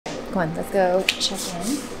Come on, let's go check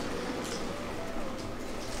in.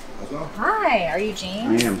 Hi, are you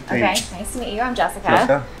James? I am. Okay, nice to meet you. I'm Jessica.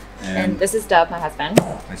 Jessica. And this is Dub, my husband.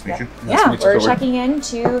 Nice to meet you. Yeah, we're checking in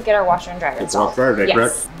to get our washer and dryer installed. Yes.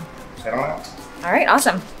 Yes. Head on out. All right,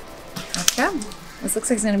 awesome. Let's go. This looks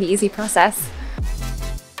like it's gonna be an easy process.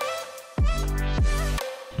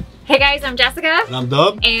 Hey guys, I'm Jessica. And I'm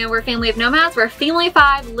Dub. And we're a family of nomads. We're a family of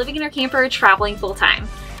 5 living in our camper, traveling full time.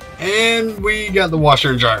 And we got the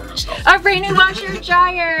washer and dryer installed. A brand new washer and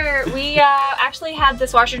dryer. We actually had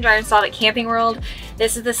this washer and dryer installed at Camping World.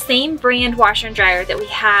 This is the same brand washer and dryer that we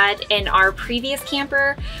had in our previous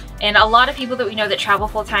camper. And a lot of people that we know that travel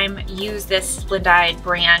full time use this Splendide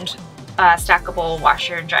brand stackable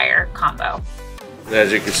washer and dryer combo. And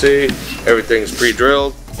as you can see, everything's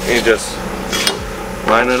pre-drilled. You just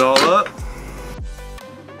line it all up.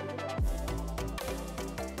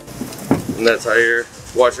 And that's how your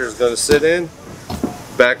washer is going to sit in.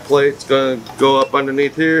 Back plate's going to go up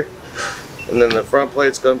underneath here. And then the front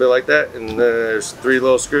plate's going to be like that. And there's 3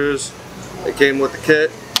 little screws that came with the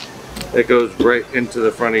kit. It goes right into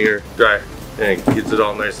the front of your dryer and gets it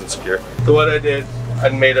all nice and secure. So what I did, I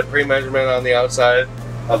made a pre-measurement on the outside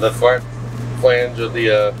of the front flange of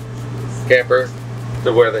the camper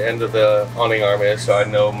to where the end of the awning arm is, so I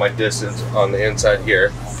know my distance on the inside here,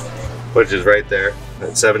 which is right there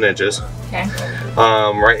at 7 inches. Okay.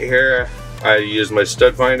 Right here, I use my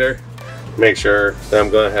stud finder, make sure that I'm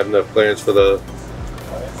going to have enough clearance for the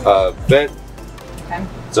vent. Okay.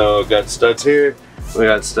 So got studs here, we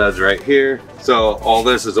got studs right here. So all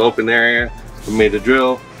this is open area. We made a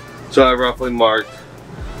drill, so I roughly marked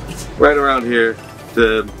right around here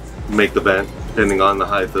to make the vent, depending on the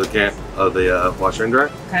height of the washer and dryer.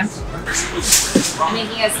 Okay. I'm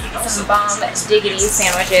making us some bomb diggity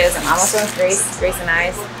sandwiches. I'm almost done with Grace and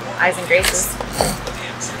eyes and Grace's.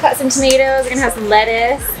 Cut some tomatoes. We're gonna have some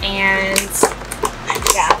lettuce, and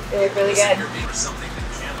yeah, they look really good.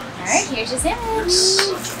 All right, here's your sandwich.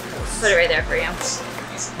 Put it right there for you.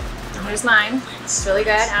 Here's mine. It's really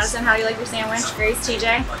good. Addison, how do you like your sandwich? Grace,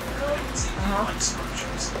 TJ?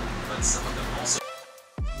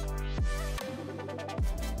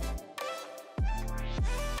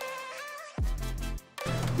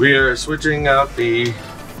 We are switching out the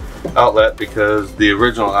outlet because the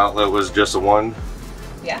original outlet was just a one.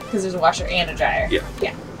 Yeah, because there's a washer and a dryer. Yeah.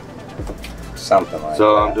 Yeah. Something like that.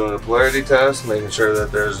 So I'm doing a polarity test, making sure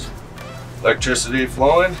that there's electricity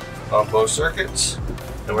flowing on both circuits,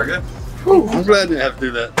 and we're good. Whew, I'm glad I didn't have to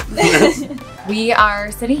do that. We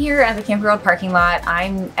are sitting here at the Camping World parking lot.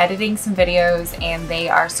 I'm editing some videos, and they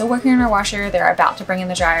are still working on our washer. They're about to bring in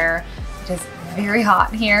the dryer. It is very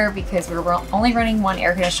hot here because we're only running 1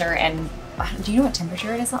 air conditioner, and do you know what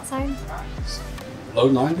temperature it is outside? Low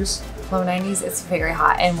 90s? Low 90s. It's very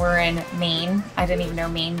hot, and we're in Maine. I didn't even know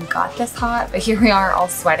Maine got this hot, but here we are all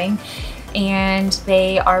sweating. And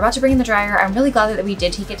they are about to bring in the dryer. I'm really glad that we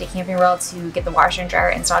did take it to Camping World to get the washer and dryer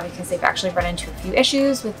installed, because they've actually run into a few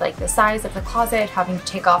issues with like the size of the closet, having to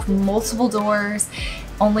take off multiple doors,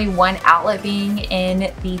 only 1 outlet being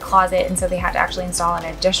in the closet, and so they had to actually install an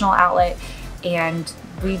additional outlet. And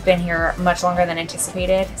we've been here much longer than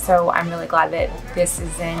anticipated, so I'm really glad that this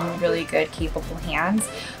is in really good, capable hands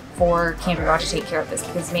for Camping World to take care of this,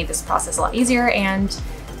 because it made this process a lot easier, and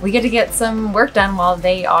we get to get some work done while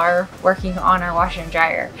they are working on our washer and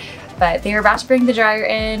dryer. But they are about to bring the dryer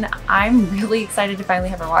in. I'm really excited to finally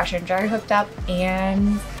have our washer and dryer hooked up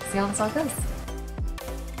and see how this all goes.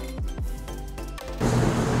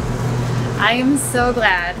 I am so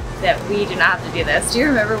glad that we did not have to do this. Do you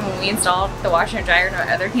remember when we installed the washer and dryer in our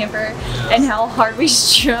other camper and how hard we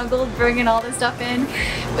struggled bringing all this stuff in?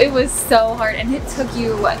 It was so hard, and it took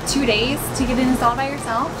you, what, 2 days to get it installed by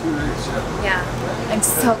yourself? 2 days, yeah. Yeah, I'm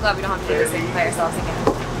so glad we don't have to do this thing by ourselves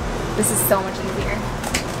again. This is so much easier.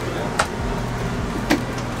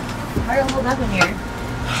 How are you hold up in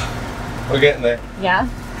here? We're getting there. Yeah?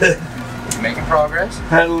 Making progress.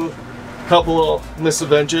 Had a couple of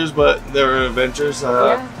misadventures, but there were adventures.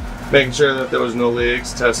 Making sure that there was no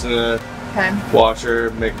leaks, testing the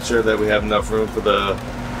washer, making sure that we have enough room for the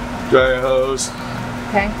dryer hose.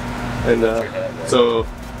 Okay. And so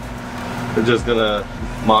we're just gonna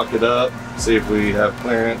mock it up, see if we have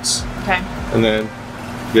clearance. Okay. And then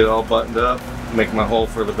get it all buttoned up, make my hole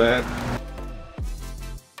for the vent.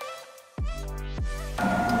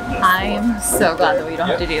 I am so glad that we don't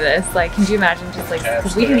have to do this. Like, can you imagine just like,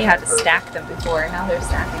 because we didn't even have to stack them before, now they're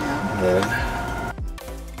stacking them. Yeah.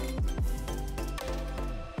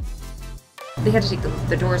 They had to take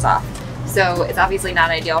the doors off. So it's obviously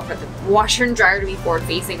not ideal for the washer and dryer to be forward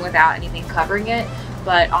facing without anything covering it.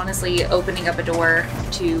 but honestly, opening up a door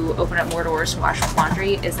to open up more doors to wash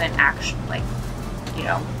laundry isn't actually, like, you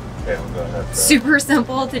know, Yeah, we're gonna have to super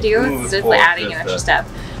simple to do. move It's it just like forward, adding an just extra step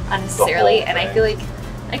unnecessarily, whole and I thing. feel like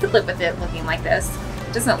I could live with it looking like this.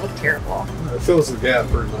 It doesn't look terrible. It fills the gap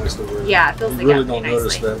pretty nicely. Where Yeah, it fills the you really gap don't pretty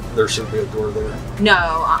notice nicely. that there should be a door there.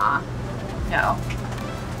 No, no.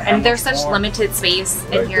 And there's such more? limited space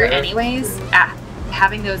in Right here there? anyways.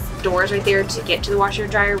 Having those doors right there to get to the washer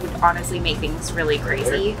and dryer would honestly make things really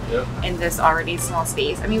crazy Yep. in this already small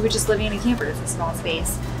space. I mean, we're just living in a camper. It's a small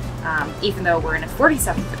space. Even though we're in a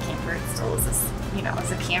 47-foot camper, it still is this, you know,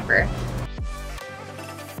 it's a camper.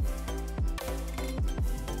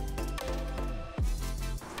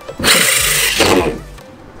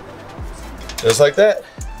 Just like that.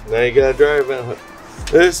 Now you got a dryer vent.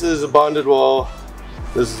 This is a bonded wall.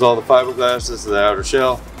 This is all the fiberglass. This is the outer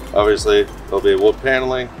shell. Obviously, there'll be wood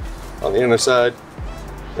paneling on the inner side.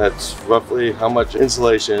 That's roughly how much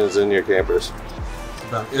insulation is in your campers.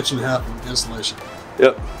 About an inch and a half of insulation.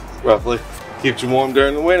 Yep, roughly. Keeps you warm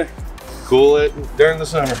during the winter. Cool it during the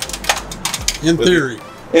summer. In theory.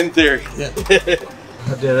 In theory. Yeah.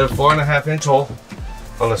 I did a 4.5-inch hole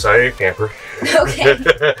on the side of your camper. Okay.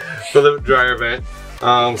 For the dryer vent.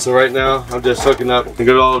 So right now I'm just hooking up a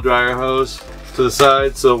good old dryer hose to the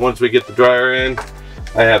side, so once we get the dryer in,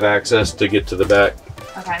 I have access to get to the back.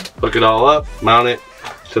 Okay. Hook it all up, mount it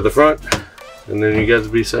to the front, and then you guys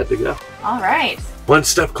will be set to go. All right. One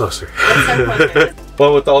step closer. One step closer.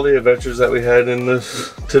 Well, with all the adventures that we had in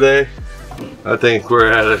this today, I think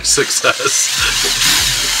we're at a success.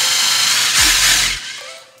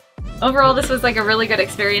 Overall, this was like a really good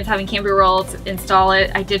experience having Camping World install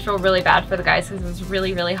it. I did feel really bad for the guys because it was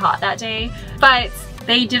really, really hot that day. But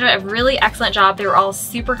they did a really excellent job. They were all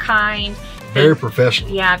super kind. Very professional.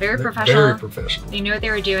 Yeah, very professional. Very professional. They knew what they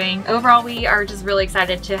were doing. Overall, we are just really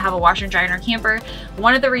excited to have a washer and dryer in our camper.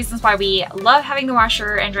 One of the reasons why we love having the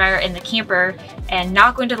washer and dryer in the camper and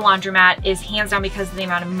not going to the laundromat is hands down because of the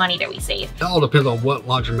amount of money that we save. It all depends on what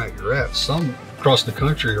laundromat you're at. Some across the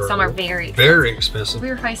country are Some are very expensive. very expensive. We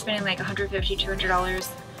were probably spending like $150, $200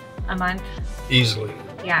 a month. Easily.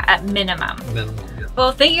 Yeah, at minimum. Minimum. Yeah.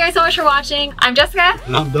 Well, thank you guys so much for watching. I'm Jessica.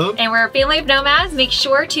 And I'm Doug. And we're a family of nomads. Make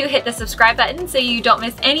sure to hit the subscribe button so you don't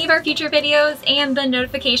miss any of our future videos and the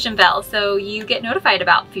notification bell so you get notified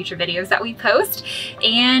about future videos that we post.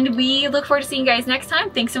 And we look forward to seeing you guys next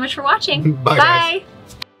time. Thanks so much for watching. Bye, guys. Bye.